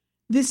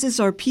This is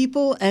Our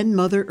People and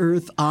Mother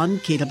Earth on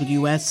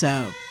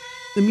KWSO.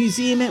 The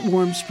museum at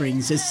Warm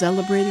Springs is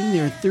celebrating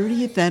their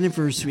 30th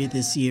anniversary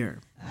this year.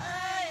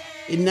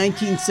 In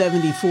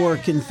 1974,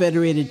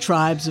 Confederated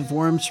Tribes of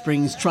Warm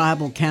Springs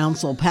Tribal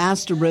Council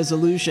passed a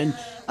resolution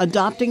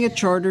adopting a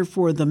charter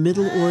for the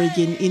Middle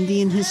Oregon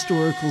Indian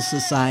Historical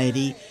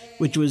Society,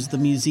 which was the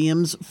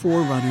museum's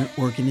forerunner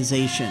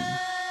organization.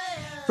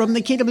 From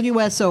the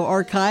KWSO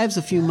Archives,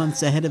 a few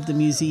months ahead of the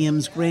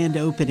museum's grand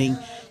opening,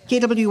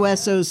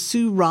 KWSO's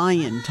Sue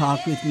Ryan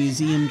talked with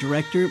Museum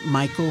Director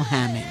Michael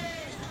Hammond.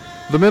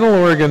 The Middle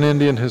Oregon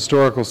Indian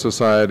Historical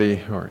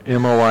Society, or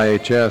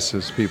MOIHS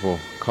as people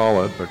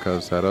call it,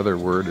 because that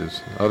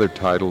other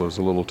title is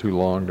a little too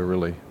long to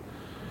really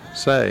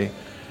say,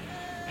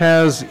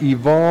 has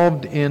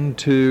evolved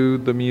into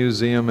the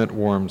museum at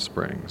Warm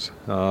Springs.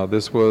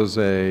 This was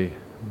a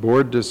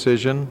board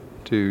decision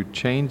to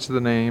change the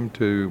name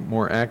to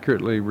more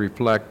accurately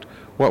reflect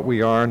what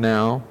we are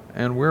now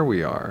and where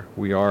we are.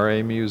 We are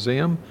a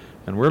museum,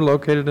 and we're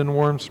located in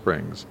Warm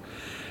Springs.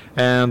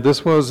 And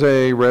this was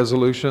a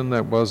resolution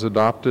that was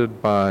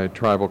adopted by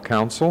Tribal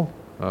Council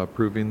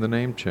approving the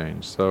name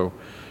change. So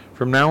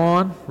from now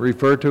on,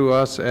 refer to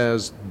us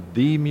as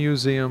the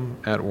museum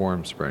at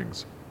Warm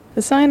Springs.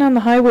 The sign on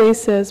the highway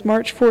says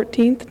March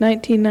 14th,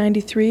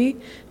 1993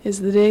 is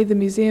the day the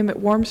museum at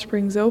Warm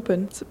Springs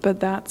opens, but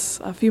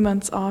that's a few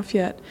months off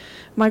yet.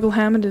 Michael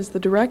Hammond is the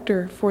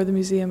director for the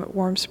museum at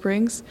Warm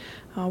Springs.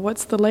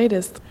 What's the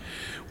latest?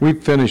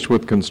 We've finished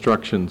with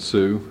construction,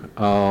 Sue,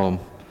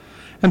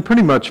 and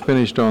pretty much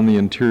finished on the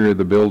interior of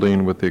the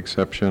building with the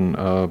exception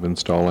of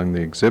installing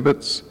the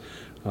exhibits,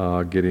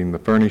 getting the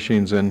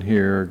furnishings in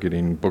here,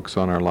 getting books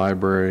on our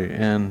library,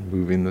 and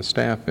moving the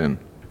staff in.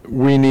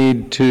 We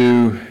need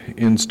to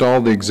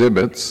install the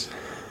exhibits.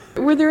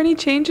 Were there any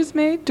changes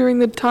made during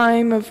the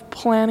time of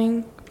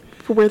planning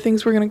for where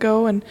things were going to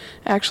go and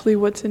actually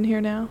what's in here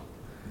now?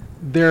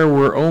 There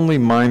were only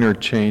minor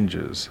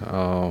changes.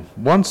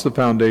 Once the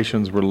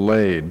foundations were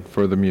laid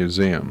for the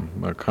museum,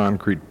 a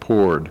concrete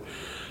poured,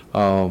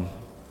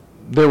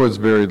 there was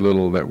very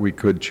little that we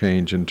could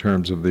change in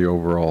terms of the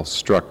overall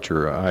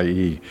structure,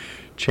 i.e.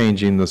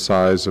 changing the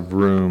size of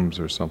rooms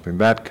or something.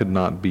 That could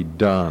not be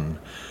done.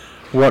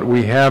 What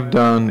we have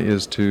done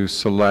is to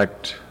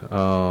select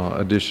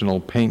additional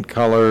paint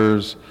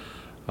colors,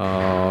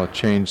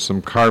 change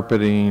some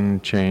carpeting,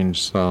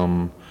 change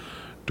some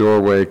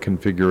doorway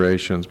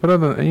configurations, but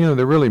other than,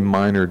 they're really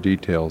minor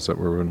details that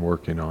we've been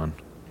working on.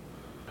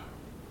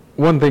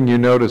 One thing you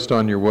noticed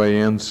on your way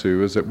in,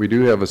 Sue, is that we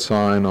do have a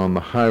sign on the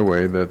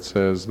highway that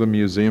says the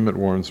museum at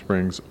Warm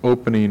Springs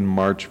opening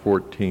March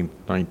 14th,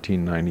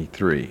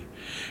 1993.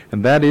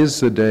 And that is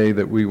the day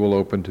that we will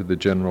open to the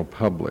general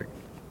public.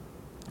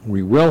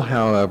 We will,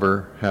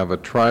 however, have a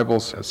tribal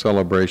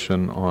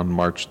celebration on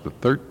March the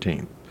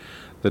 13th,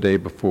 the day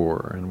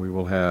before, and we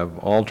will have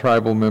all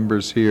tribal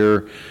members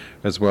here,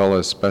 as well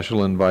as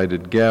special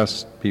invited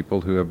guests, people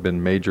who have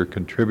been major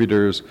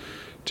contributors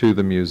to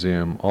the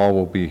museum. All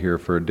will be here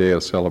for a day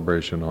of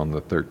celebration on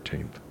the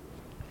 13th.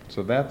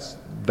 So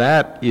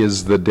that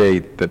is the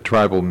date that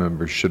tribal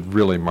members should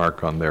really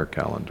mark on their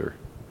calendar,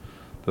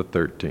 the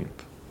 13th.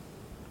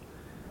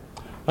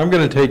 I'm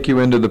going to take you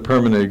into the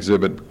permanent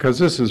exhibit because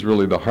this is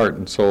really the heart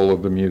and soul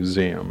of the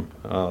museum.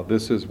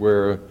 This is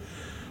where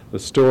the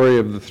story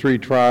of the three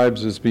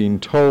tribes is being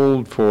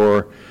told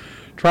for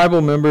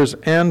tribal members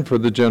and for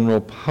the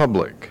general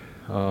public.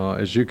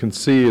 As you can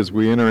see, as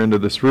we enter into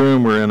this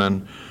room, we're in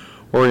an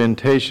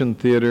orientation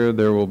theater.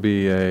 There will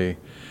be a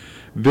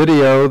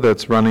video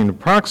that's running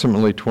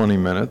approximately 20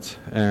 minutes,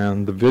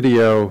 and the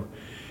video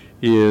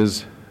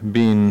is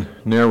being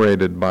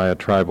narrated by a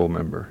tribal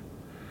member.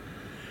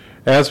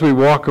 As we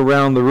walk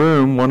around the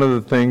room, one of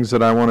the things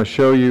that I want to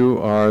show you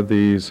are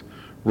these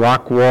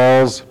rock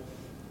walls.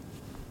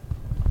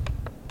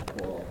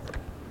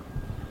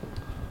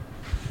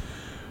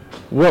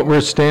 What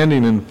we're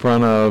standing in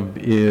front of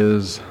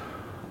is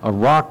a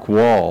rock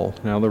wall.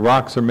 Now the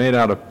rocks are made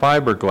out of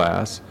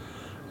fiberglass,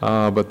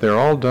 but they're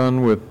all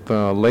done with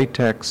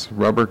latex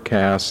rubber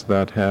casts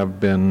that have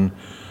been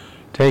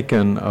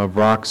taken of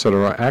rocks that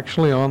are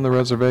actually on the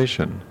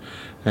reservation.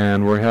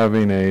 And we're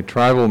having a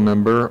tribal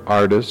member,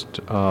 artist,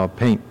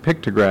 paint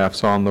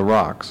pictographs on the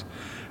rocks.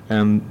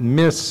 And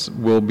myths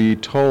will be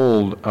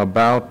told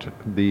about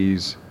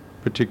these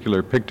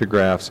particular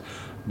pictographs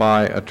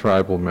by a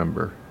tribal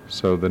member.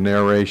 So the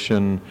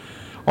narration,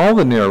 all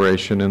the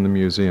narration in the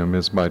museum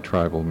is by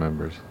tribal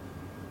members.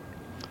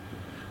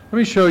 Let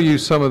me show you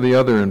some of the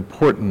other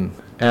important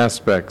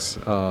aspects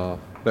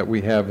that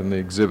we have in the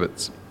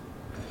exhibits.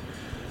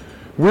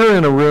 We're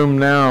in a room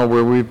now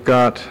where we've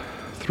got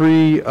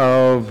three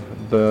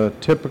of the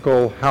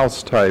typical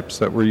house types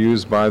that were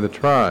used by the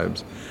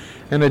tribes.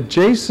 And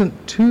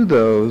adjacent to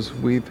those,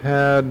 we've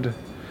had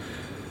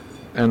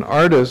an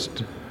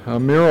artist, a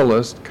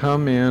muralist,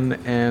 come in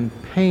and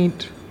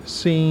paint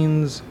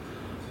scenes.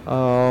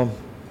 In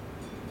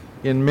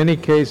many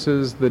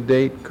cases, the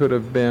date could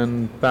have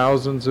been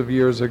thousands of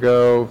years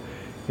ago.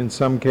 In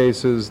some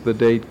cases, the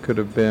date could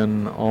have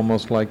been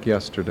almost like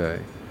yesterday.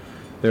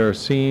 There are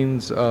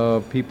scenes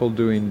of people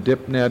doing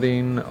dip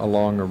netting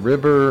along a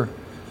river,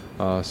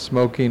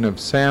 smoking of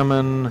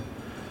salmon,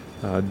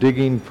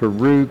 digging for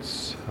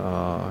roots,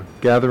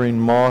 gathering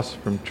moss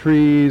from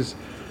trees.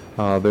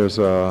 There's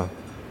a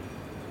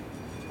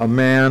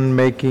man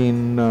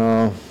making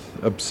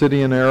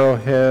obsidian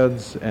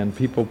arrowheads and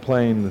people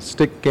playing the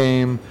stick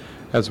game,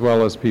 as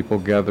well as people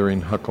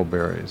gathering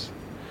huckleberries.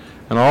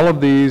 And all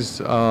of these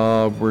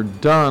were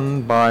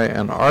done by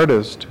an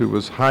artist who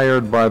was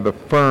hired by the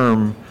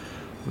firm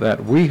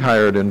that we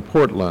hired in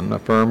Portland, a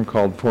firm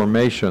called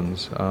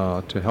Formations,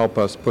 to help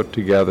us put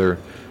together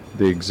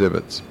the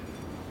exhibits.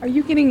 Are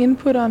you getting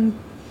input on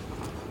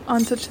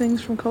such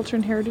things from Culture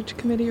and Heritage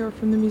Committee or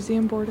from the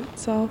museum board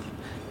itself,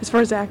 as far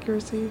as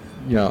accuracy?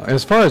 Yeah,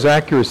 as far as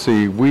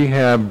accuracy, we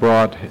have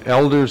brought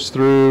elders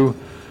through,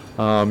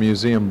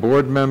 museum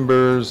board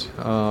members,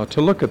 to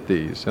look at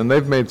these, and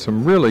they've made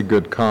some really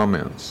good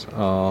comments.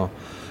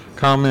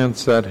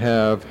 Comments that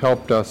have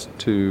helped us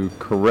to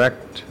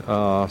correct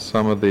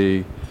some of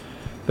the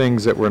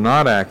things that were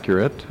not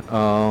accurate,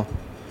 and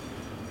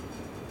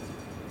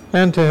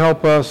to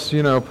help us,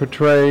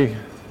 portray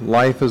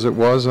life as it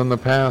was in the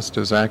past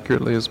as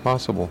accurately as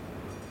possible.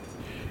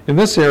 In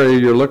this area,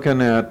 you're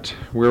looking at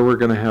where we're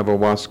going to have a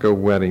Wasco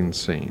wedding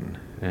scene,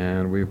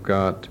 and we've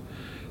got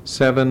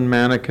 7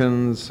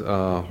 mannequins,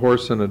 a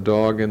horse and a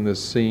dog in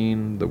this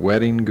scene, the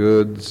wedding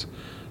goods,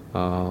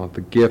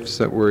 the gifts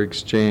that were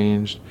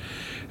exchanged.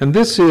 And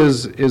this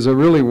is a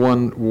really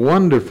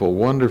wonderful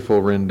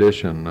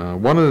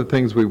rendition. One of the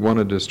things we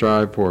wanted to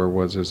strive for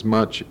was as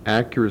much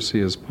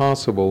accuracy as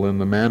possible in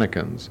the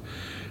mannequins.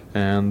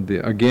 And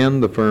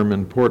again, the firm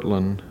in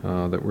Portland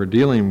that we're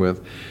dealing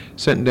with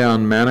sent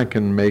down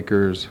mannequin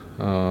makers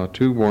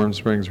to Warm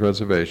Springs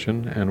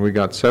Reservation, and we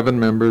got 7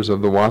 members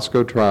of the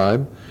Wasco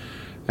tribe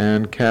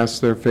and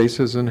cast their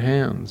faces and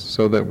hands,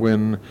 so that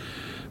when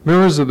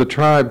members of the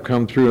tribe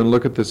come through and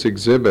look at this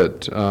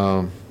exhibit,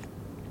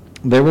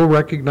 they will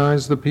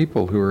recognize the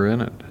people who are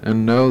in it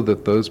and know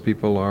that those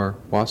people are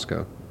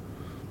Wasco.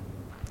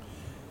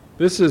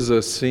 This is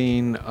a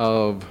scene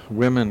of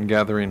women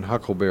gathering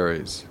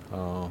huckleberries.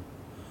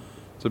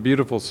 It's a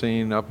beautiful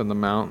scene up in the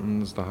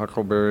mountains. The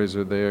huckleberries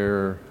are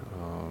there,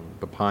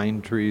 the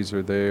pine trees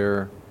are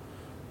there,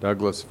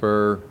 Douglas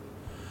fir.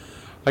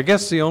 I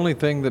guess the only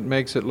thing that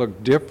makes it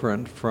look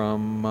different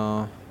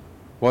from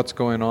what's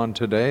going on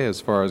today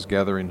as far as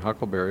gathering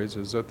huckleberries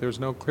is that there's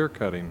no clear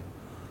cutting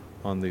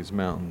on these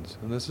mountains.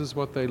 And this is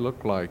what they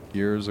looked like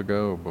years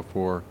ago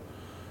before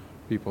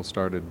people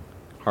started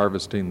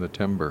harvesting the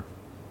timber.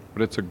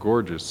 But it's a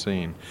gorgeous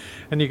scene.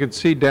 And you can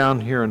see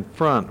down here in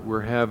front,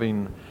 we're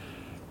having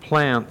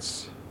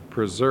plants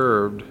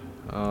preserved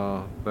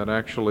that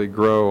actually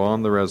grow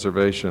on the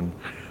reservation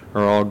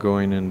are all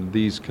going in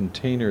these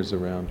containers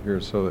around here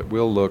so that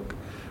will look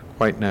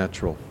quite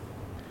natural.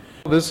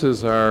 This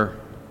is our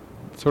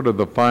sort of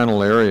the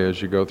final area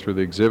as you go through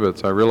the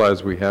exhibits. I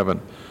realize we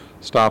haven't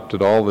stopped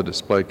at all the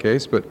display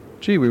case, but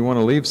gee, we want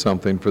to leave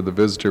something for the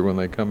visitor when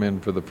they come in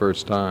for the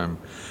first time.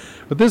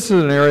 But this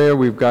is an area,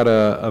 we've got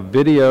a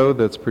video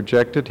that's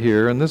projected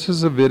here, and this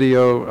is a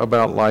video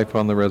about life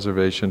on the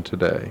reservation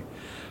today.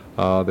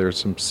 There's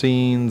some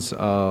scenes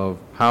of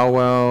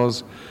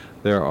powwows,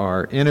 there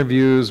are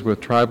interviews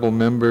with tribal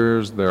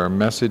members, there are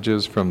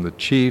messages from the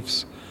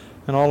chiefs,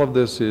 and all of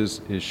this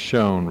is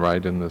shown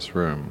right in this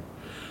room.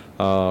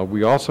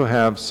 We also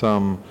have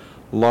some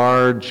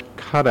large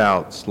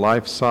cutouts,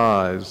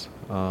 life-size,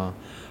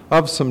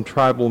 of some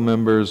tribal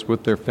members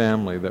with their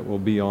family that will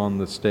be on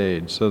the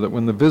stage, so that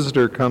when the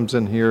visitor comes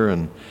in here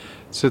and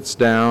sits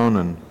down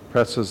and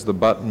presses the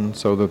button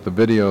so that the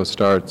video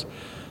starts,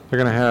 they're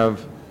going to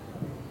have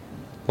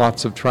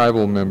lots of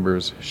tribal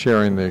members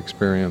sharing the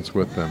experience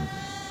with them.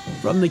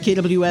 From the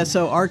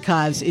KWSO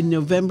Archives in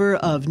November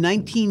of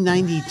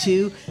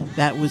 1992,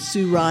 that was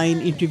Sue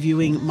Ryan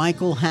interviewing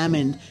Michael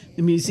Hammond,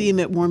 the museum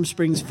at Warm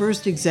Springs'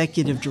 first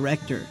executive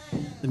director.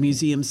 The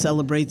museum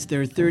celebrates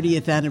their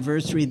 30th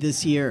anniversary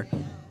this year.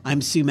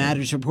 I'm Sue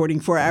Matters reporting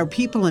for Our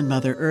People in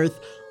Mother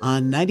Earth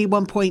on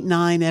 91.9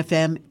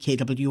 FM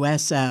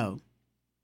KWSO.